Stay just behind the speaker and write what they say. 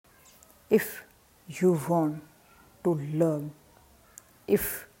If you want to learn,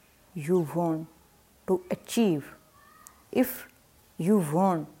 if you want to achieve, if you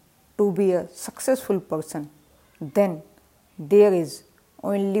want to be a successful person, then there is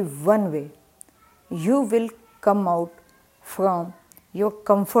only one way. You will come out from your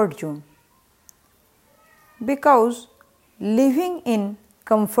comfort zone, because living in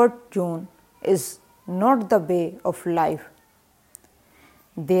comfort zone is not the way of life.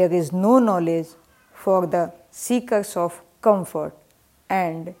 There is no knowledge for the seekers of comfort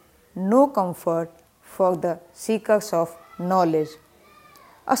and no comfort for the seekers of knowledge.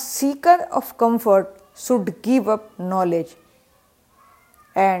 A seeker of comfort should give up knowledge,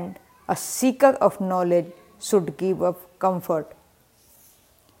 and a seeker of knowledge should give up comfort.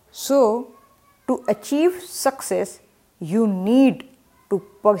 So, to achieve success, you need to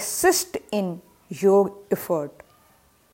persist in your effort.